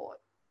of sport.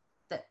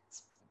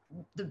 That's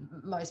the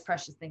most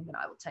precious thing that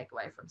I will take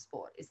away from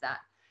sport, is that,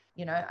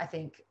 I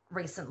think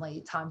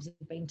recently times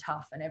have been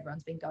tough and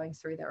everyone's been going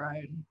through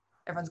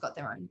everyone's got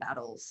their own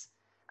battles.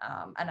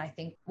 And I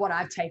think what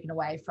I've taken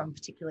away from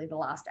particularly the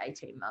last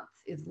 18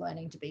 months is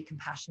learning to be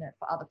compassionate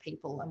for other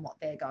people and what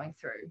they're going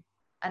through,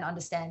 and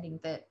understanding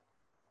that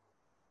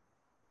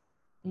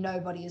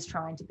nobody is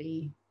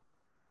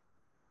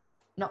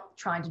not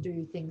trying to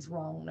do things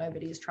wrong.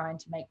 Nobody is trying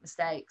to make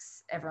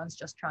mistakes. Everyone's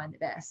just trying their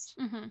best.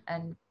 Mm-hmm.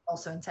 And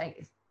also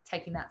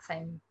taking that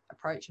same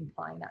approach and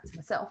applying that to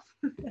myself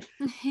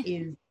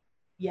is,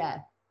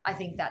 I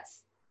think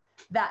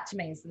that to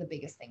me is the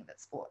biggest thing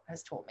that sport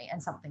has taught me,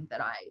 and something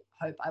that I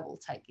hope I will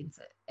take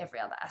into every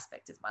other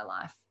aspect of my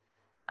life,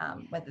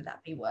 whether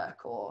that be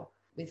work or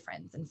with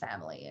friends and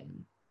family.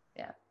 And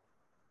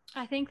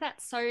I think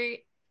that's so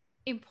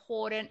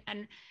important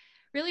and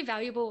really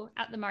valuable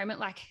at the moment,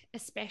 like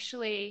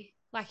especially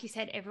like you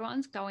said,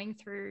 everyone's going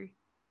through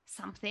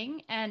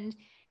something, and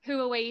who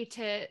are we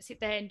to sit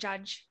there and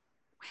judge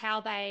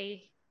how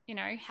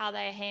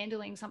they're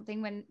handling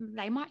something when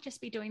they might just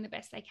be doing the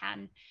best they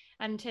can.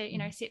 And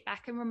to sit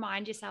back and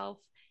remind yourself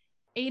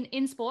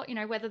in sport,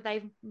 whether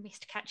they've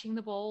missed catching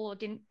the ball or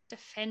didn't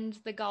defend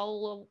the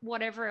goal or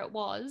whatever it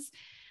was,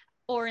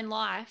 or in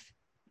life,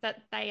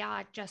 that they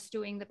are just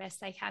doing the best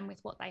they can with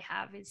what they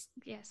have is,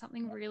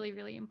 something really,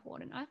 really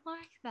important. I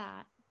like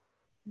that.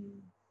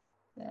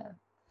 Yeah,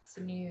 it's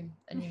a new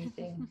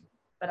thing,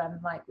 but I'm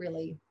like,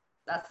 really,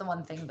 that's the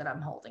one thing that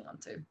I'm holding on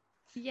to.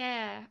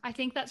 Yeah, I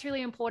think that's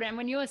really important. And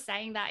when you were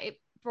saying that, it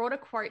brought a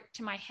quote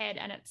to my head,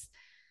 and it's,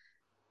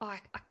 I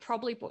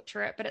probably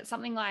butcher it, but it's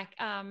something like,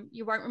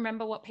 you won't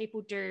remember what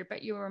people do,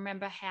 but you'll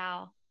remember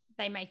how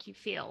they make you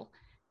feel.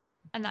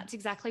 And that's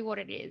exactly what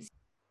it is.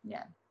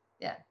 Yeah,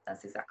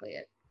 that's exactly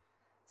it.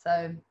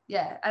 So,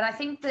 yeah, and I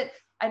think that,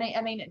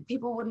 I mean,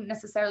 people wouldn't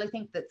necessarily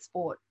think that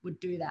sport would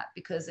do that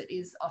because it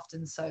is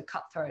often so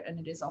cutthroat and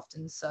it is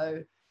often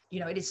so,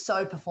 it is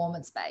so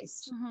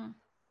performance-based. Mm-hmm.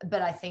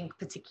 But I think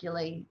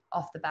particularly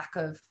off the back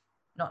of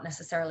not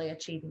necessarily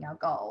achieving our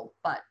goal,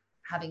 but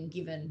having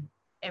given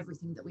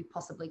everything that we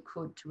possibly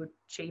could to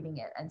achieving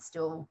it and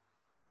still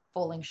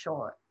falling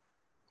short,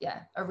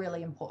 a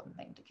really important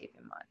thing to keep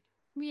in mind.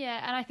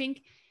 Yeah, and I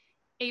think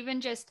even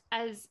just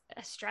as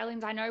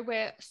Australians, I know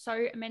we're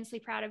so immensely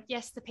proud of,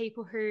 yes, the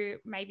people who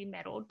maybe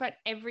medaled, but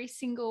every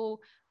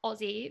single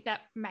Aussie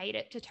that made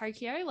it to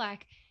Tokyo,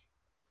 like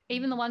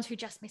even the ones who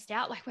just missed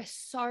out, like we're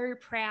so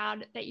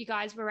proud that you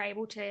guys were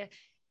able to,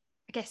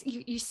 I guess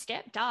you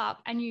stepped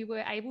up and you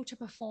were able to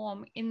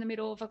perform in the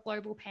middle of a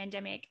global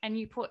pandemic, and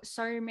you put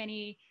so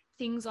many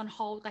things on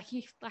hold. Like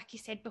you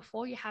said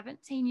before, you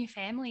haven't seen your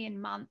family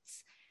in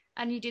months,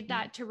 and you did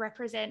that to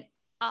represent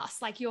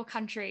us, like your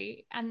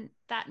country. And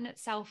that in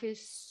itself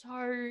is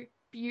so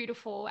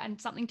beautiful and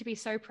something to be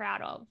so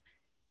proud of.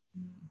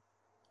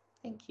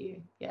 Thank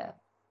you. Yeah,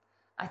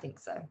 I think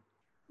so.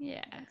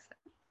 Yeah.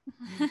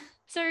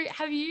 So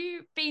have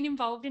you been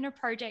involved in a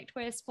project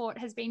where sport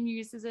has been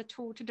used as a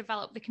tool to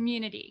develop the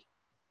community?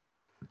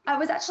 I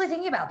was actually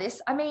thinking about this.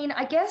 I mean,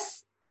 I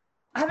guess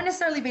I haven't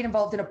necessarily been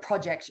involved in a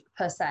project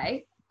per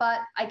se, but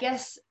I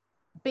guess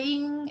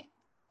being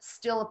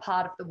still a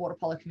part of the water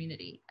polo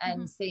community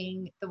and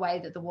seeing the way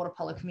that the water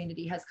polo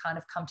community has kind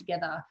of come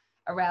together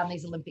around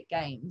these Olympic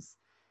Games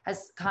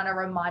has kind of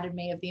reminded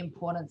me of the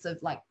importance of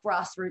like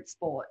grassroots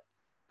sport,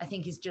 I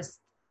think is just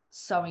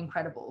so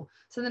incredible.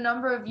 So the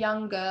number of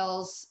young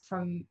girls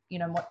from,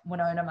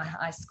 Winona, my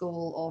high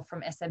school, or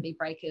from SMB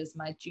Breakers,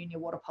 my junior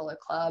water polo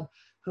club,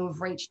 who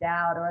have reached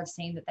out, or I've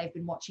seen that they've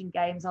been watching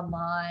games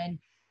online,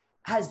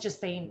 has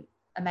just been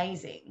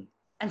amazing.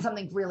 And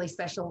something really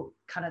special,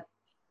 kind of,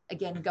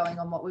 again, going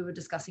on what we were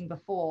discussing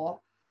before.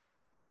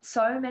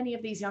 So many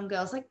of these young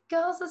girls, like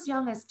girls as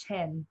young as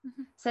 10,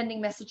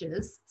 sending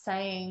messages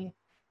saying,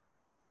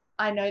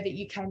 I know that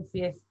you came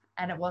fifth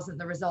and it wasn't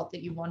the result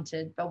that you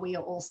wanted, but we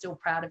are all still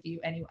proud of you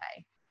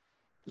anyway.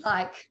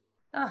 Like,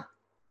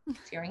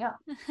 tearing up.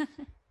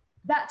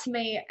 That to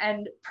me,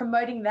 and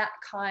promoting that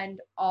kind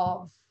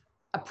of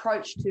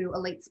approach to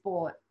elite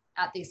sport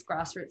at this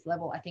grassroots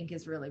level, I think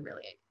is really,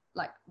 really,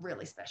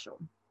 really special.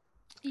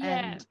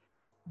 Yeah. And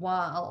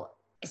while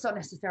it's not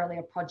necessarily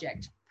a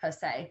project per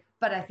se,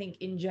 but I think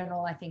in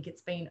general, I think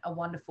it's been a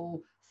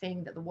wonderful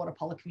thing that the water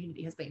polo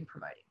community has been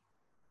promoting.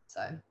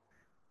 So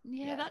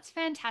yeah, that's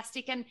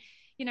fantastic. And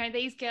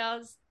these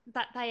girls,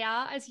 that they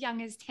are as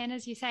young as 10,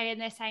 as you say, and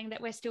they're saying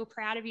that we're still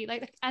proud of you,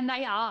 and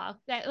they are,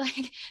 that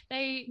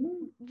they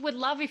would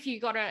love if you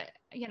got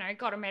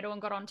a medal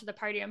and got onto the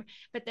podium,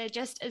 but they're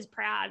just as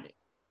proud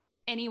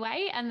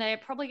anyway. And they're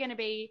probably going to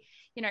be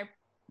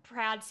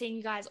proud seeing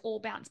you guys all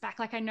bounce back.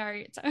 Like, I know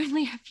it's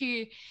only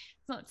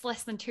it's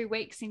less than 2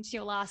 weeks since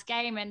your last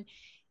game, and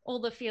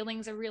all the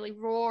feelings are really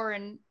raw,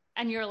 and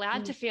you're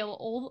allowed to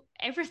feel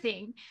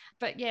everything.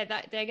 But yeah,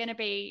 that they're going to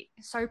be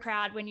so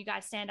proud when you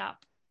guys stand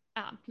up.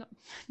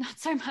 Not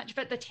so much,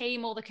 but the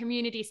team or the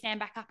community stand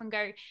back up and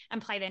go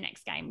and play their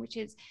next game,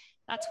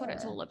 that's what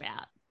it's all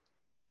about.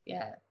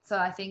 Yeah. So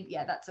I think,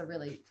 that's a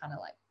really kind of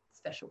like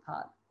special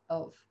part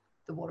of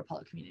the water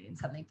polo community, and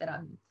something that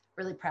I'm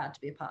really proud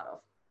to be a part of.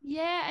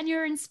 Yeah. And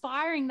you're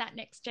inspiring that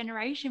next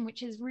generation,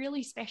 which is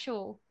really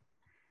special.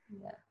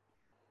 Yeah.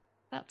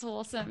 That's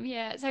awesome.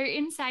 Yeah. So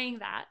in saying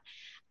that,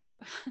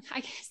 I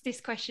guess this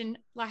question,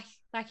 like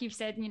you've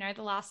said,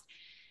 the last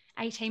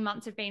 18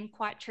 months have been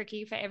quite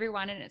tricky for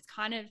everyone. And it's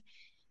kind of,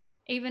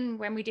 even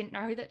when we didn't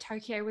know that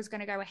Tokyo was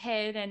going to go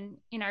ahead, and,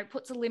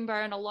 puts a limbo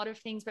on a lot of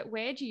things. But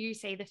where do you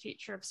see the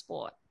future of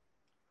sport?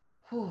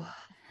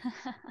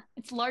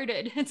 It's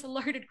loaded. It's a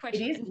loaded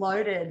question. It is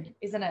loaded,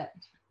 isn't it?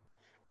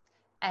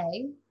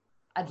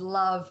 I'd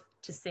love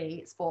to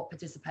see sport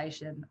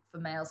participation for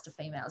males to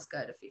females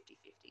go to 50-50.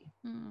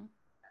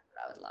 That's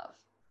what I would love.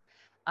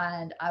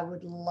 And I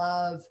would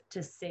love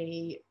to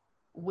see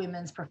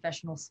women's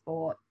professional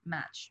sport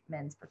match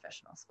men's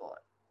professional sport.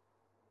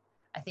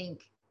 I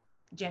think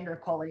gender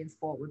equality in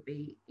sport would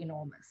be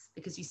enormous,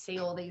 because you see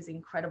all these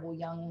incredible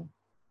young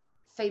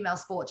female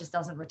sport just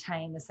doesn't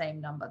retain the same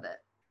number that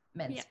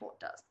men's sport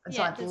does. And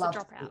so I'd love to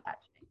see that.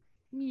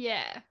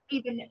 Yeah.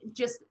 Even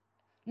just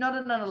not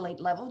at an elite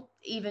level,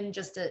 even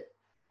just at,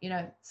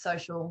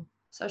 social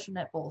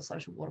netball,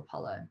 social water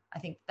polo. I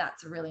think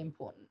that's really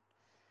important.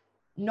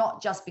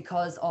 Not just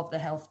because of the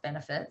health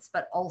benefits,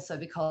 but also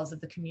because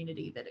of the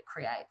community that it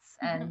creates.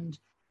 And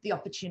the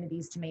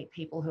opportunities to meet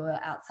people who are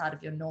outside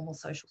of your normal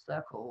social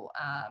circle,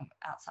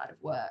 outside of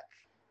work.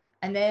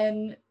 And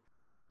then,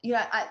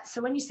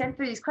 so when you sent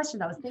through these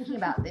questions, I was thinking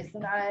about this,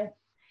 and I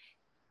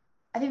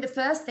think the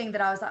first thing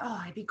that I was like,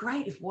 oh, it'd be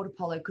great if water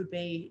polo could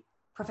be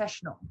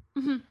professional.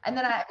 Mm-hmm. And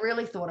then I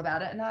really thought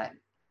about it, and I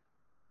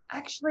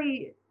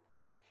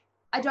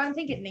don't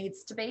think it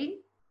needs to be,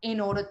 in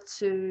order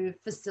to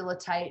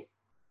facilitate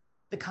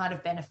the kind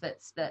of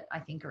benefits that I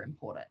think are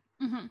important.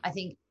 Mm-hmm. I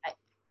think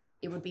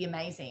it would be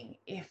amazing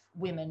if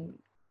women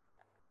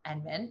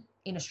and men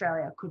in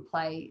Australia could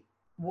play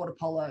water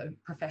polo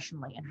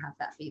professionally and have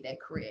that be their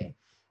career.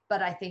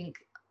 But I think,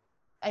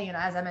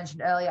 as I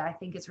mentioned earlier, I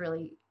think it's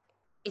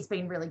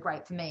been really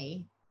great for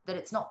me that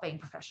it's not been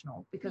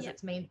professional, because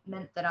it's meant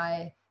that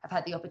I have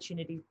had the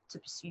opportunity to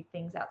pursue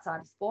things outside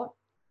of sport,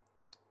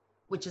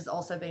 which has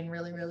also been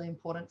really, really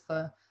important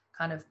for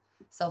kind of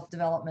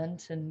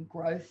self-development and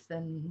growth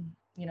and,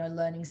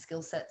 learning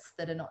skill sets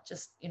that are not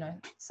just,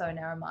 so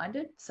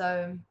narrow-minded.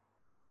 So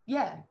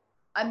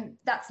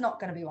that's not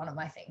going to be one of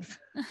my things.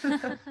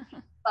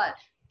 But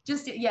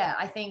just,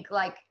 I think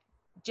like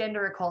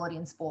gender equality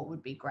in sport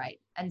would be great.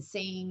 And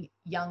seeing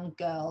young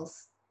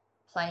girls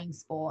playing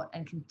sport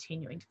and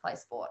continuing to play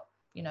sport,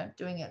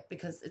 doing it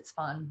because it's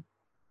fun.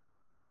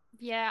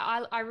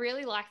 Yeah, I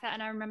really like that.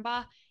 And I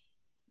remember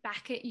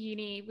back at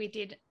uni, we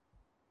did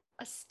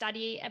a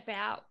study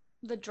about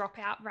the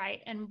dropout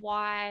rate and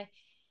why,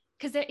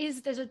 because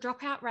there's a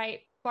dropout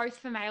rate both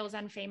for males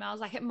and females.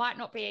 Like, it might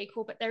not be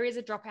equal, but there is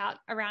a dropout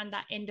around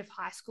that end of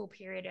high school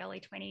period, early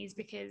 20s,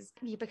 because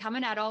you become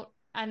an adult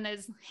and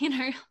there's,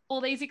 all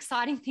these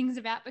exciting things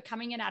about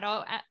becoming an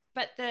adult.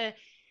 But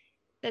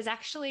there's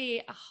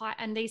actually a high,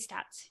 and these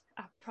stats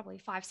are probably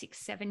 5, 6,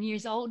 7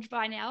 years old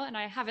by now, and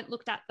I haven't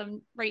looked at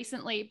them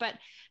recently, but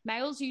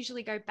males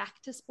usually go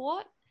back to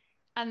sport,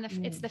 and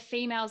it's the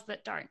females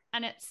that don't.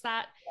 And it's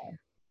that,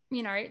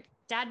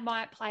 dad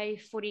might play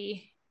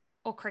footy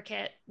or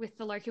cricket with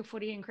the local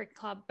footy and cricket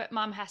club, but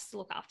mum has to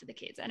look after the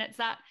kids. And it's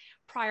that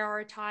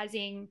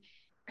prioritizing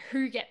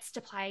who gets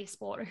to play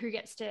sport or who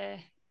gets to,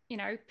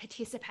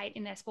 participate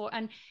in their sport.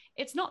 And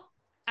it's not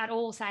at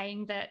all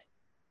saying that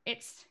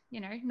it's,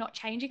 not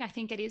changing. I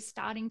think it is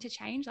starting to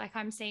change. Like,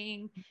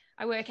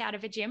 I work out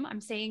of a gym.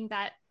 I'm seeing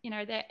that,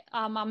 that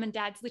our mum and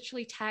dad's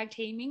literally tag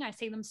teaming. I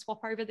see them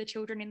swap over the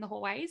children in the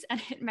hallways,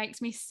 and it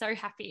makes me so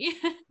happy.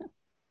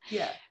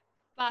 Yeah.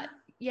 But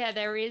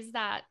there is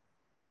that,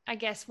 I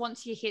guess,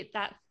 once you hit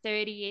that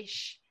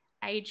 30-ish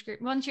age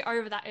group, once you're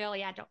over that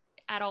early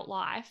adult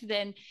life,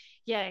 then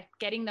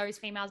getting those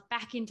females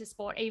back into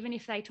sport, even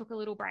if they took a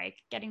little break,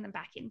 getting them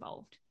back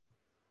involved.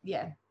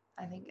 Yeah,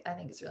 I think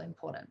it's really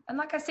important. And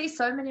like, I see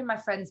so many of my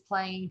friends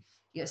playing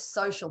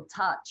social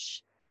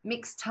touch,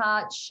 mixed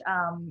touch,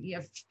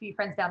 a few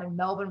friends down in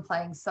Melbourne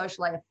playing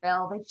social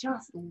AFL. They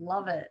just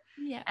love it.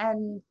 Yeah.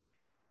 And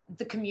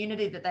the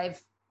community that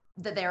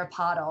they're a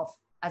part of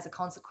as a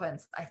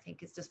consequence, I think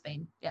has just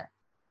been,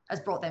 has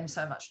brought them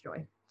so much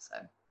joy. So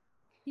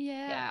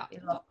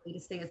it'd love to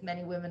see as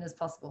many women as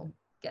possible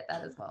get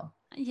that as well.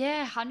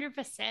 Yeah,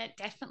 100%,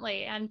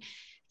 definitely. And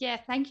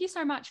thank you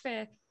so much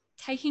for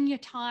taking your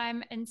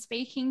time and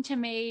speaking to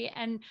me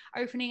and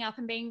opening up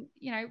and being,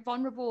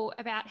 vulnerable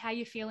about how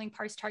you're feeling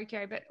post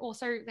Tokyo, but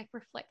also like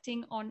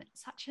reflecting on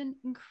such an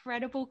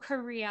incredible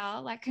career.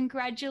 Like,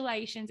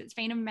 congratulations. It's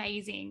been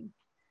amazing.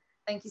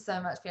 Thank you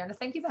so much, Fiona.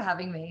 Thank you for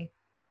having me.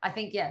 I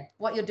think,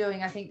 what you're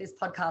doing, I think this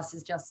podcast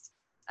is just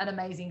an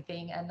amazing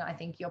thing. And I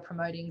think you're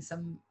promoting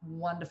some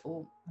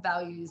wonderful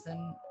values,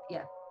 and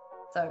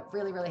so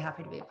really, really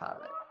happy to be a part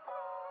of it.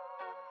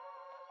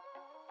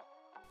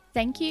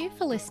 Thank you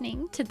for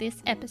listening to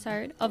this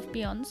episode of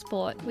Beyond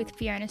Sport with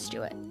Fiona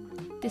Stewart.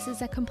 This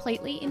is a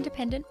completely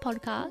independent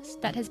podcast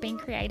that has been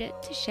created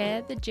to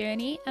share the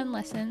journey and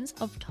lessons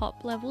of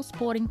top-level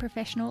sporting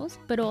professionals,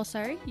 but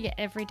also your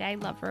everyday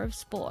lover of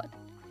sport.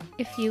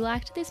 If you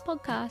liked this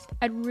podcast,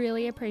 I'd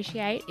really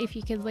appreciate if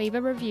you could leave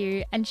a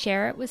review and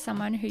share it with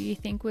someone who you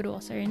think would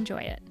also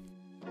enjoy it.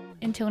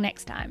 Until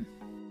next time.